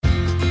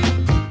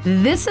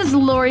This is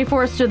Lori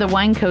Forster, the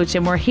wine coach,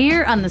 and we're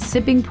here on the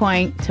Sipping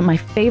Point to my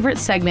favorite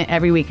segment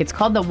every week. It's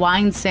called the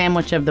Wine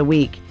Sandwich of the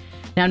Week.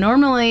 Now,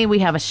 normally we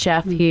have a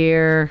chef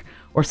here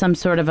or some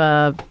sort of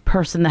a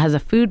person that has a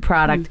food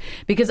product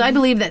because I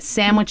believe that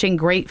sandwiching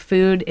great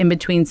food in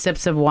between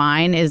sips of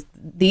wine is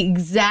the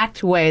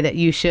exact way that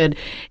you should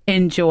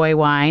enjoy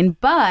wine.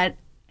 But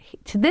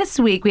this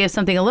week, we have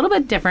something a little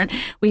bit different.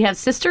 We have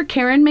Sister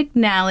Karen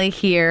McNally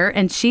here,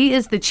 and she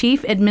is the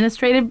Chief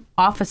Administrative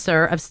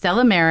Officer of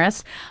Stella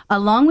Maris,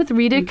 along with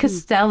Rita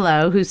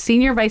Costello, who's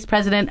Senior Vice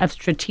President of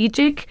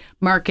Strategic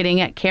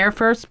Marketing at Care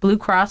First Blue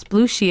Cross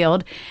Blue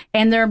Shield.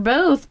 And they're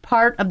both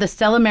part of the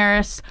Stella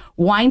Maris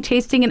wine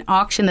tasting and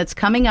auction that's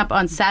coming up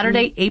on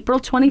Saturday, April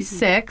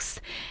 26th.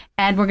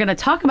 And we're going to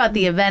talk about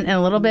the event in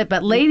a little bit.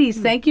 But ladies,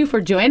 thank you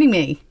for joining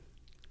me.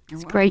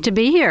 It's great to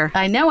be here.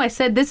 I know. I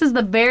said this is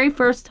the very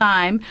first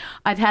time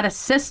I've had a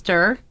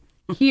sister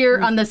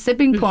here on the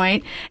Sipping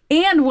Point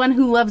and one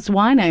who loves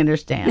wine, I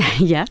understand.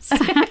 Yes.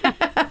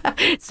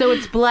 So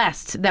it's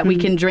blessed that we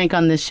can drink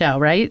on this show,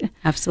 right?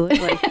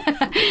 Absolutely.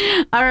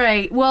 All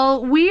right.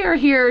 Well, we are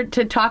here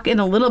to talk in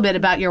a little bit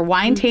about your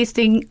wine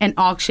tasting and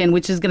auction,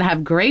 which is going to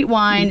have great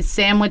wine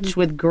sandwiched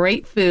with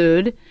great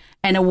food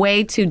and a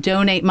way to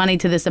donate money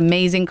to this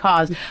amazing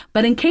cause.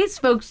 But in case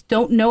folks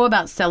don't know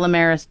about Stella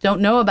Maris,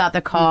 don't know about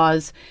the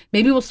cause,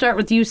 maybe we'll start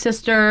with you,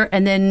 sister,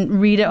 and then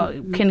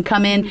Rita can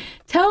come in.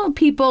 Tell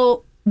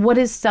people, what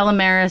is Stella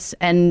Maris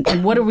and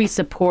what are we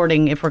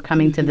supporting if we're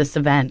coming to this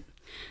event?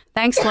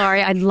 Thanks,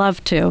 Laurie. I'd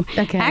love to.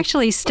 Okay.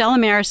 Actually, Stella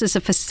Maris is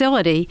a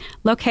facility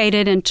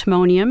located in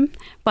Timonium,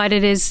 but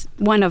it is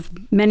one of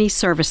many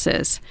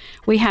services.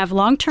 We have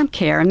long-term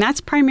care, and that's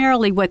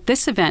primarily what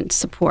this event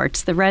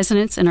supports, the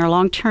residents in our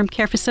long-term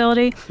care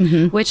facility,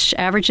 which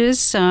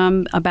averages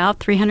about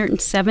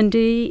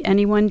 370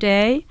 any one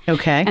day.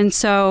 Okay. And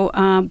so,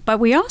 but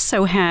we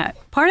also have,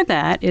 part of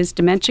that is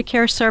dementia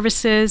care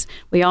services.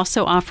 We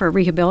also offer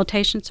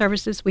rehabilitation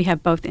services. We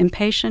have both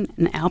inpatient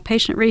and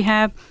outpatient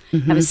rehab.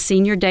 Have a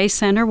senior day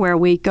center where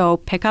we go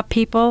pick up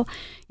people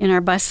in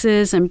our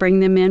buses and bring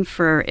them in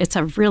for, it's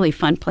a really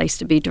fun place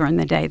to be during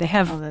the day. They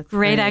have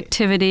great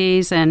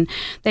activities, and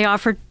they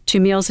offer 2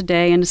 meals a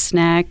day and a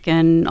snack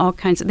and all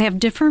kinds of, they have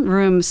different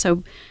rooms.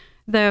 So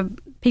the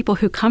people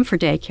who come for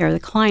daycare, the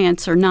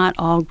clients, are not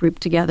all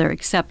grouped together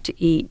except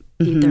to eat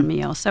their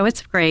meal. So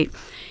it's great.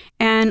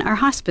 And our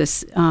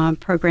hospice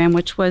program,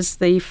 which was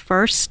the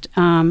first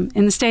in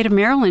the state of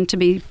Maryland to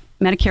be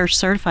Medicare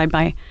certified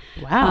by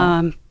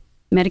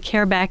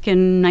Medicare back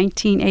in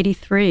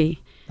 1983.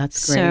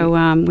 That's great. So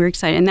we're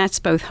excited. And that's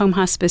both home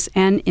hospice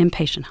and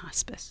inpatient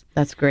hospice.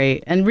 That's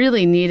great and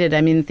really needed. I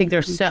mean, I think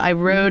there's so. I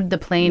rode the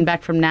plane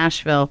back from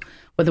Nashville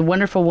with a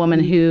wonderful woman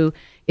who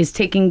is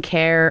taking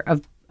care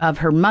of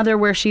her mother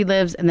where she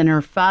lives, and then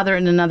her father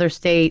in another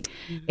state.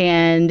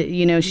 And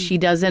you know, she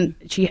doesn't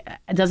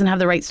have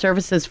the right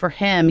services for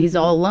him. He's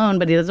all alone,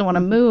 but he doesn't want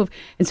to move.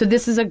 And so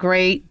this is a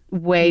great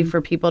way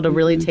for people to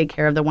really take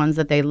care of the ones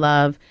that they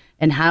love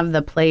and have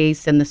the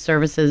place and the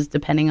services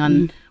depending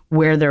on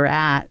where they're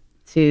at,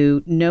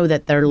 to know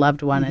that their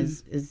loved one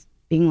is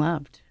being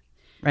loved,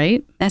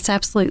 right? That's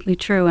absolutely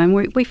true. And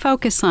we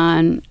focus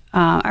on,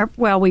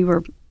 we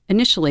were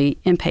initially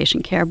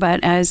inpatient care,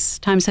 but as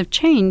times have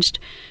changed,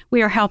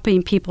 we are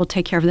helping people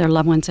take care of their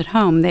loved ones at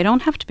home. They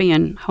don't have to be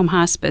in home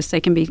hospice.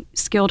 They can be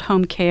skilled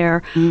home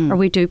care, or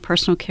we do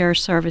personal care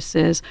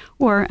services,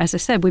 or, as I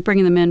said, we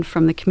bring them in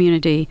from the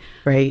community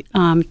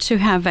to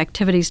have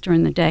activities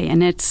during the day.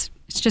 And it's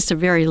just a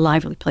very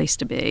lively place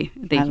to be.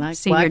 The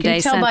Senior Day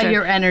Center. I can tell by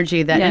your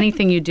energy that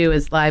anything you do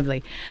is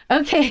lively.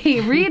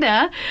 Okay,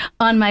 Rita,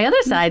 on my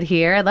other side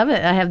here, I love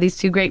it. I have these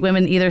two great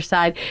women either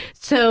side.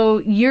 So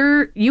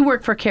you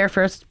work for Care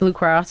First Blue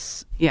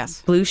Cross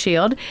Blue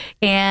Shield,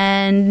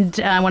 and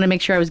I want to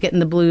make sure I was getting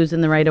the blues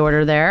in the right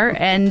order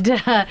there.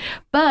 And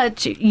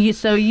but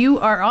you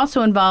are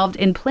also involved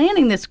in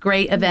planning this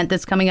great event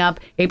that's coming up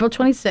April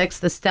 26th,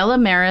 the Stella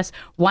Maris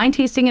Wine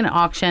Tasting and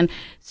Auction.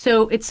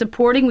 So it's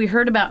supporting. We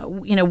heard about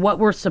what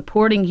we're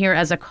supporting here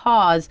as a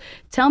cause.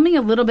 Tell me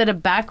a little bit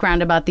of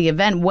background about the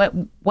event.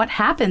 What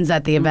happens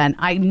at the event?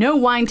 I know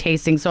wine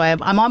tasting, so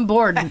I'm on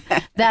board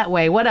that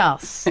way. What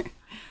else?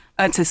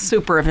 It's a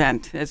super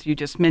event, as you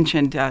just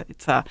mentioned.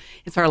 It's our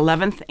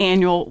 11th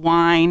annual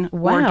wine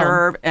hors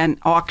d'oeuvre and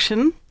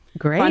auction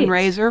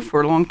fundraiser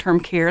for long-term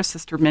care.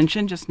 Sister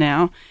mentioned just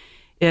now.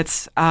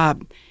 It's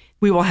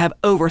we will have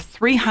over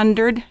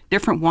 300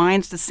 different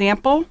wines to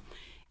sample,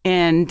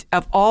 and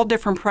of all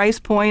different price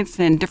points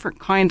and different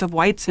kinds of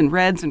whites and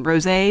reds and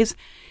rosés.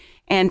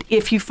 And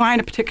if you find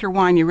a particular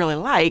wine you really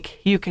like,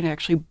 you can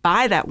actually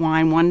buy that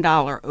wine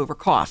 $1 over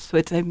cost. So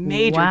it's a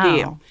major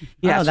deal.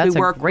 Yes, that's we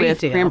work a great with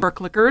deal. Cranbrook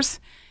Liquors,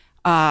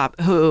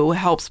 who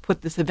helps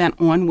put this event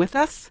on with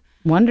us.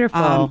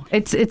 Wonderful.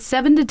 It's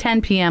 7 to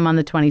 10 p.m. on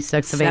the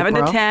 26th of April.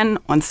 7 to 10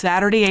 on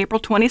Saturday,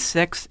 April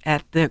 26th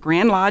at the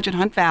Grand Lodge in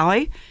Hunt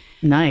Valley.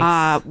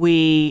 Nice.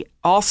 We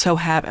also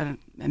have an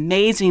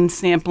amazing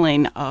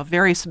sampling of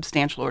very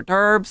substantial hors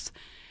d'oeuvres,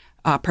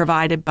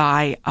 provided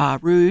by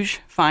Rouge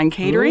Fine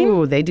Catering.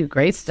 Ooh, they do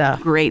great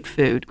stuff. Great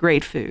food,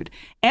 great food.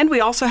 And we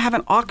also have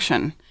an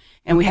auction.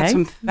 And we have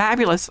some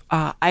fabulous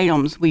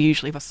items. We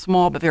usually have a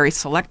small but very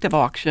selective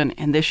auction.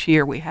 And this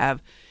year we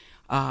have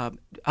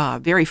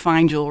very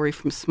fine jewelry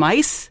from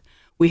Smice.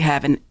 We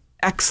have an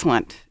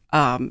excellent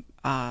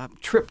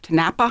trip to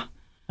Napa.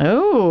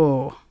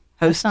 Oh,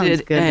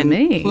 hosted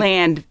and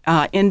planned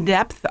in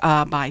depth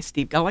by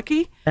Steve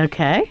Gullicky.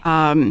 Okay.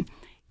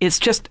 It's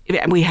just,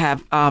 we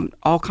have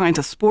all kinds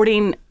of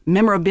sporting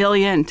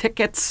memorabilia and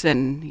tickets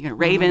and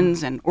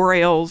Ravens and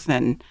Orioles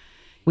and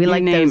we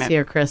like those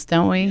here, Chris,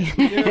 don't we?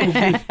 We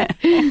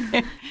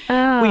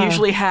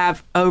usually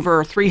have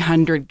over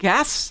 300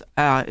 guests.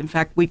 In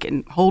fact, we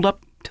can hold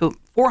up to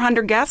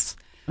 400 guests.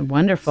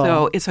 Wonderful.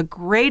 So it's a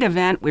great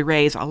event. We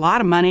raise a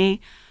lot of money.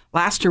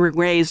 Last year, we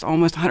raised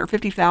almost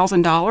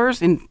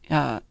 $150,000 in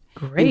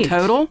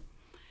total.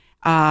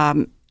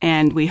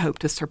 And we hope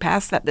to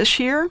surpass that this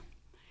year.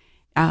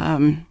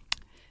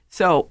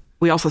 So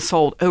we also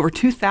sold over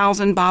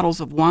 2,000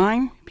 bottles of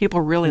wine.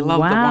 People really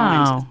love the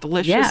wines. It's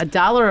delicious. Yeah,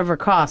 $1 over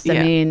cost. Yeah.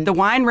 I mean, the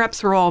wine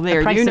reps are all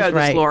there. You know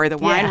this, Lori. The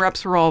wine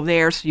reps are all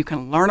there, so you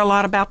can learn a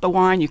lot about the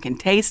wine. You can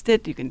taste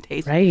it. You can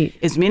taste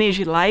as many as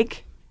you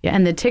like. Yeah,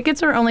 and the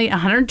tickets are only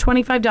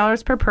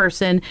 $125 per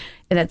person.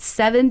 And that's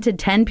 7 to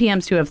 10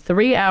 p.m. So you have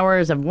 3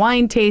 hours of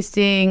wine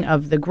tasting,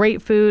 of the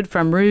great food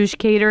from Rouge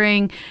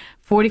Catering.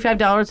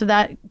 $45 of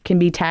that can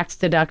be tax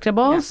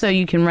deductible, so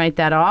you can write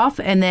that off.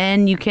 And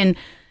then you can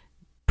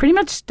pretty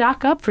much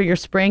stock up for your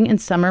spring and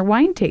summer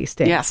wine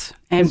tasting. Yes.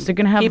 And they're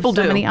going to have so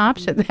many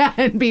options.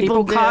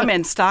 people come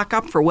and stock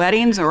up for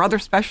weddings or other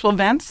special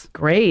events.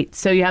 Great.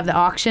 So you have the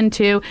auction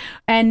too.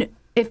 And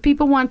if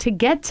people want to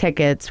get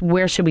tickets,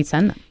 where should we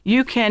send them?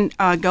 You can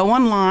go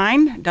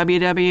online,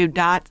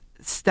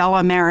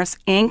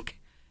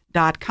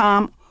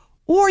 www.stellamarisinc.com,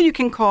 or you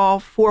can call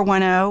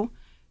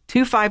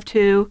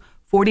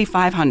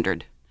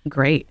 410-252-4500.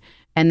 Great.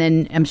 And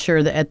then I'm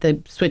sure that at the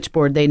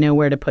switchboard, they know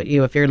where to put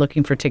you if you're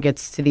looking for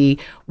tickets to the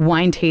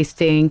wine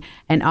tasting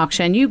and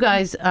auction. You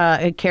guys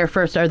at Care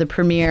First are the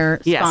premier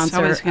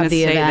sponsor of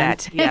the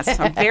event. Yes,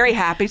 I'm very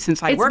happy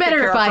since I work at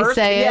Care First.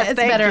 It's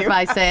better if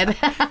I say it.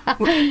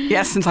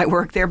 Yes, since I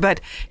work there.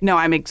 But no,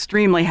 I'm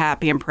extremely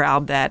happy and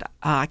proud that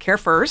Care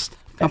First,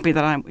 company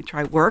that which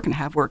I work and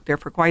have worked there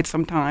for quite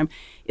some time,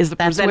 is the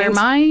That's where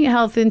my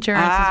health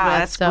insurance is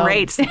with. That's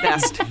great. It's the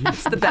best.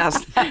 It's the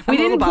best. We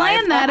didn't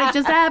plan that. It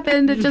just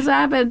happened.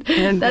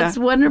 And, that's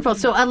wonderful.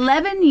 So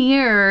 11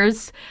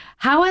 years.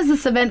 How has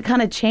this event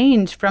kind of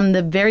changed from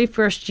the very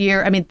first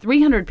year? I mean,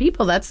 300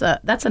 people. That's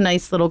a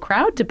nice little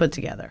crowd to put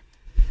together.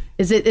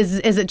 Is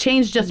it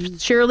changed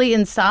just surely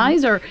in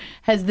size, or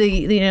has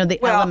the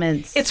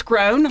elements? It's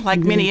grown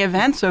like many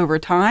events over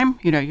time.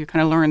 You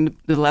kind of learn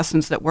the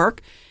lessons that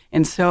work.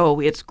 And so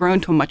it's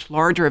grown to a much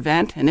larger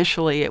event.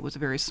 Initially, it was a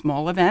very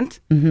small event.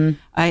 Mm-hmm.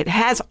 It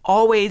has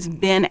always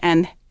been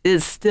and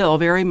is still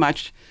very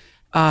much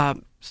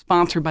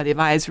sponsored by the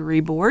advisory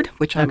board,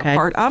 which I'm a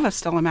part of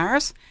Stella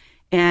Maris,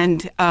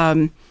 and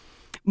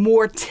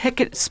more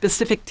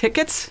specific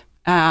tickets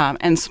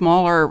and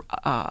smaller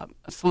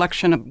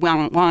selection of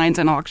wines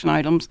and auction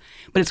items.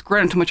 But it's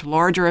grown to much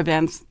larger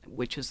events,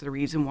 which is the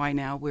reason why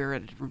now we're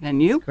at a different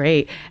venue.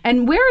 Great.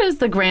 And where is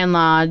the Grand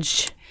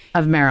Lodge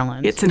of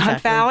Maryland? It's in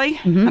Hunt Valley,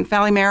 Hunt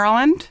Valley,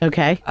 Maryland.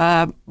 Okay.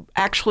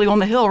 Actually on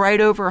the hill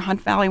right over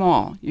Hunt Valley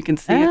Mall. You can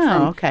see it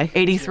from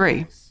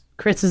 83.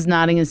 Chris is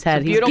nodding his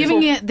head. He's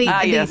giving it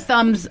the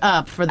thumbs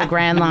up for the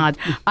Grand Lodge.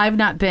 I've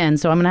not been,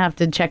 so I'm going to have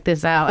to check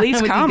this out.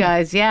 Please with come. You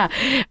guys. Yeah.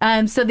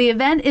 So the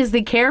event is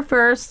the Care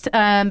First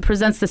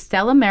presents the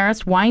Stella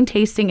Maris Wine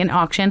Tasting and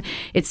Auction.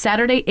 It's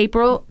Saturday,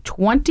 April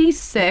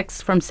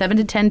 26th from 7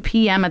 to 10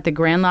 p.m. at the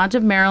Grand Lodge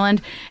of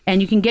Maryland.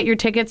 And you can get your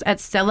tickets at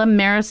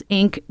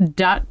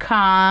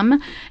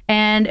StellaMarisInc.com.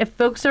 And if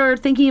folks are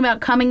thinking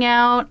about coming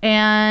out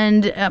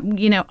and,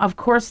 of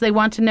course, they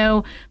want to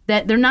know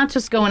that they're not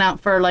just going out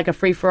for like a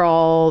free-for-all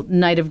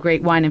night of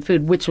great wine and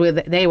food, which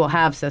they will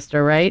have,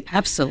 sister, right?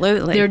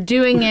 Absolutely. They're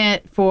doing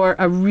it for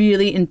a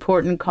really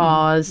important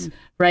cause,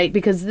 right?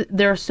 Because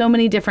there are so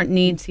many different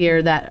needs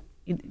here that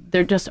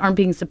they just aren't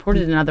being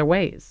supported in other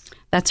ways.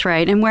 That's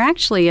right. And we're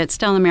actually at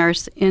Stella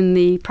Maris in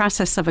the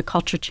process of a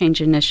culture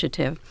change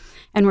initiative.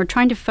 And we're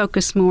trying to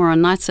focus more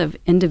on lots of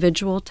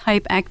individual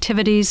type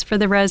activities for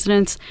the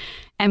residents.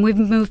 And we've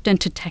moved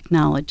into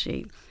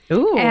technology.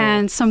 Ooh.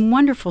 And some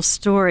wonderful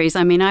stories.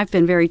 I mean, I've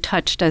been very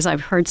touched as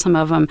I've heard some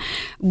of them.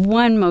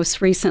 One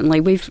most recently,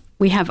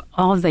 we have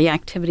all of the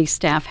activity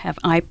staff have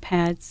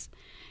iPads.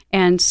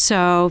 And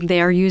so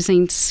they are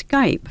using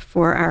Skype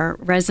for our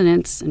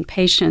residents and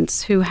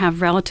patients who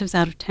have relatives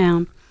out of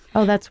town.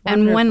 Oh, that's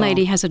wonderful. And one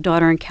lady has a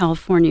daughter in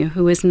California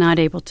who is not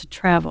able to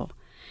travel.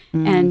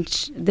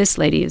 And this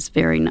lady is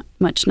very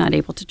much not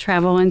able to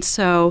travel. And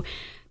so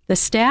the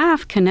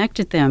staff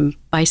connected them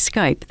by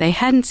Skype. They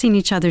hadn't seen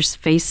each other's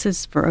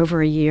faces for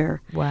over a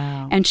year.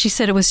 Wow. And she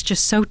said it was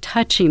just so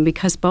touching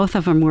because both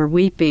of them were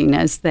weeping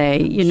as they,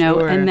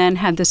 and then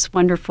had this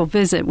wonderful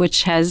visit,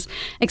 which has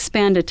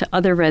expanded to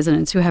other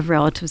residents who have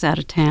relatives out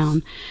of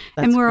town.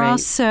 That's and we're great.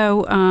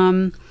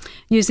 Also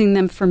using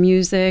them for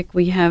music.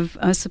 We have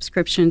a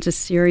subscription to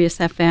Sirius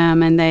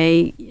FM, and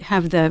they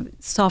have the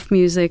soft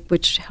music,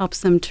 which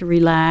helps them to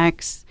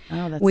relax.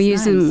 Oh, that's we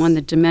use them on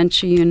the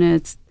dementia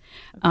units.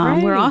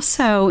 We're Great.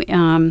 also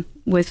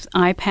with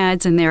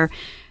iPads, and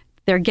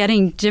they're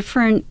getting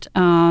different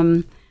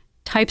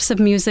types of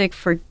music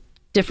for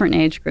different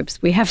age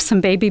groups. We have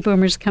some baby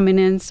boomers coming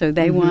in, so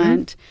they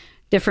want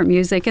different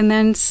music, and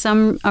then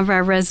some of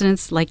our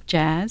residents like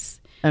jazz.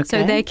 Okay.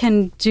 So they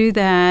can do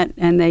that,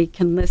 and they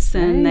can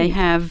listen. Right. They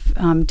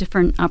have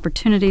different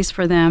opportunities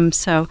for them.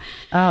 So,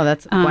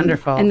 that's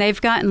wonderful. And they've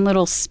gotten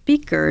little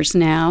speakers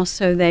now,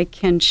 so they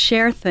can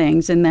share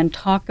things and then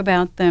talk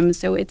about them.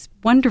 So it's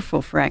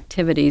wonderful for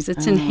activities.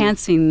 It's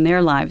enhancing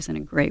their lives in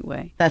a great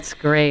way. That's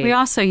great. We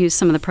also use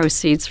some of the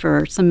proceeds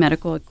for some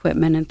medical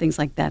equipment and things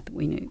like that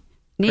we need.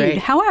 Great.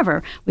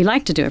 However, we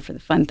like to do it for the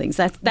fun things.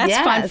 That's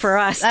Yes, fun for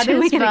us. That too. is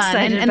We get fun.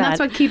 excited And about that's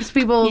what keeps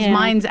people's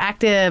minds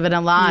active and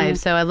alive.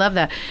 So I love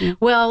that. Yeah.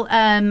 Well,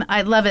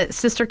 I love it.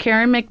 Sister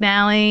Karen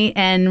McNally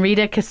and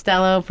Rita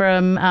Costello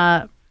from,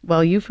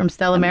 you from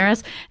Stella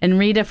Maris, and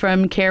Rita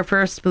from Care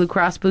First Blue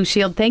Cross Blue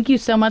Shield. Thank you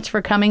so much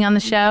for coming on the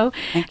show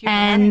Thank you for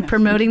having and us.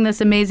 promoting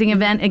this amazing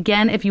event.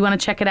 Again, if you want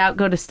to check it out,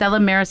 go to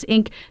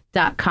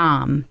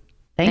StellaMarisInc.com.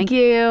 Thank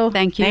you.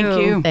 Thank you.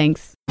 Thank you.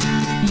 Thanks.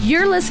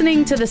 You're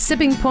listening to The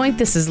Sipping Point.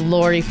 This is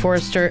Lori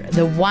Forster,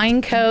 the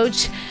wine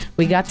coach.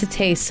 We got to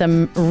taste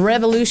some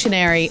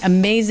revolutionary,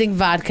 amazing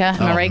vodka.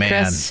 Am I right, man.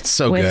 Chris?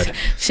 So With good.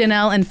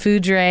 Chanel and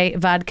Foudre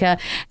vodka.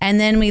 And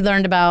then we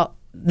learned about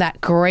that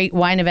great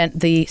wine event,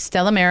 the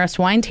Stella Maris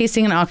Wine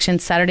Tasting and Auction,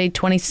 Saturday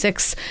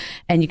 26th.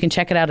 And you can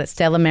check it out at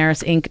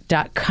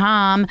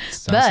StellaMarisInc.com.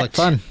 Sounds like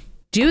fun.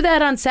 Do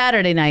that on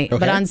Saturday night.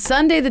 But Okay. on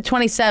Sunday, the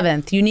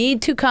 27th, you need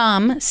to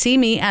come see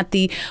me at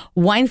the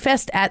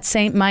Winefest at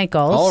St.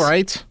 Michael's. All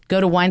right.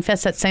 Go to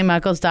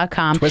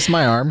winefest@stmichaels.com. Twist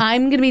my arm.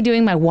 I'm going to be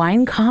doing my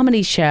wine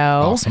comedy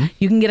show. Awesome.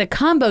 You can get a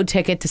combo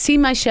ticket to see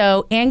my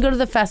show and go to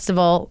the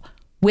festival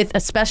with a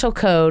special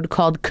code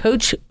called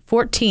Coach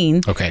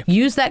 14. Okay.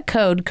 Use that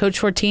code, Coach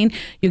 14.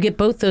 You'll get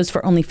both those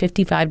for only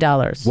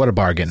 $55. What a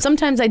bargain.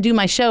 Sometimes I do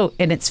my show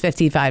and it's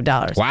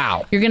 $55.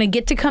 Wow. You're going to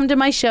get to come to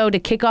my show to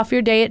kick off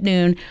your day at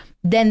noon.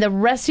 Then the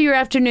rest of your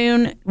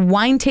afternoon,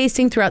 wine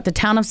tasting throughout the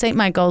town of St.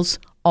 Michael's,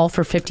 all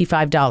for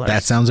 $55.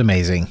 That sounds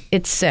amazing.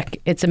 It's sick.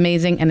 It's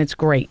amazing, and it's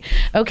great.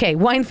 Okay,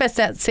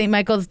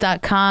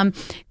 winefest@stmichaels.com.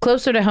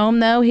 Closer to home,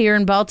 though, here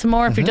in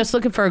Baltimore, if you're just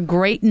looking for a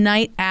great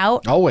night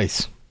out,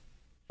 Always.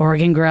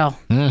 Oregon Grill.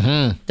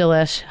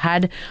 Delish.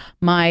 Had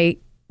my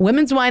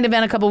women's wine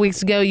event a couple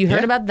weeks ago. You heard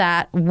Yeah. about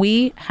that.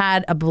 We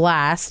had a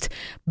blast,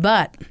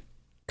 but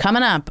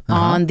coming up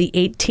on the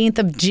 18th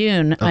of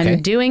June, Okay.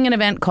 I'm doing an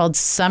event called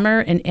Summer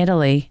in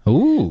Italy.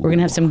 Ooh. We're going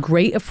to have some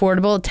great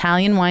affordable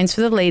Italian wines for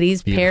the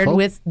ladies paired Beautiful.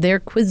 with their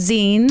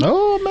cuisine.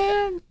 Oh,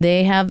 man.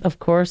 They have, of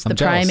course, the I'm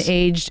jealous.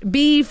 prime-aged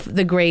beef,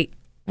 the great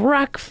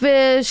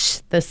rockfish,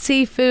 the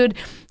seafood.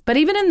 But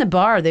even in the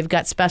bar, they've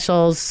got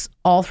specials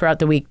all throughout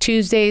the week.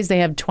 Tuesdays, they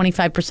have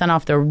 25%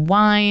 off their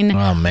wine.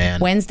 Oh, man.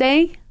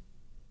 Wednesday,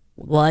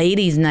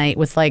 ladies' night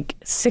with like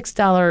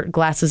 $6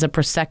 glasses of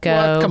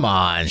Prosecco. What? Come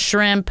on.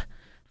 Shrimp.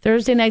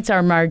 Thursday nights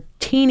are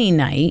martini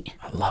night.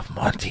 I love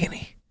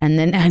martini. And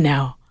then, I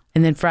know.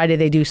 And then Friday,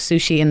 they do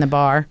sushi in the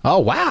bar. Oh,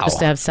 wow. Just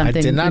to have something.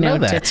 I did not know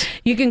that.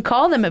 You can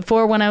call them at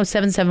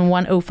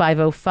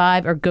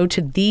 410-771-0505 or go to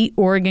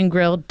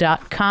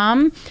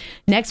theoregongrill.com.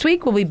 Next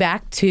week, we'll be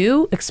back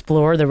to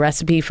explore the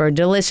recipe for a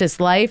delicious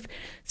life.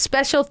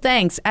 Special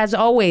thanks, as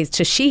always,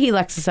 to Sheehy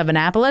Lexus of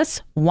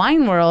Annapolis,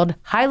 Wine World,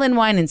 Highland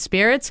Wine and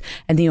Spirits,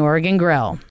 and the Oregon Grill.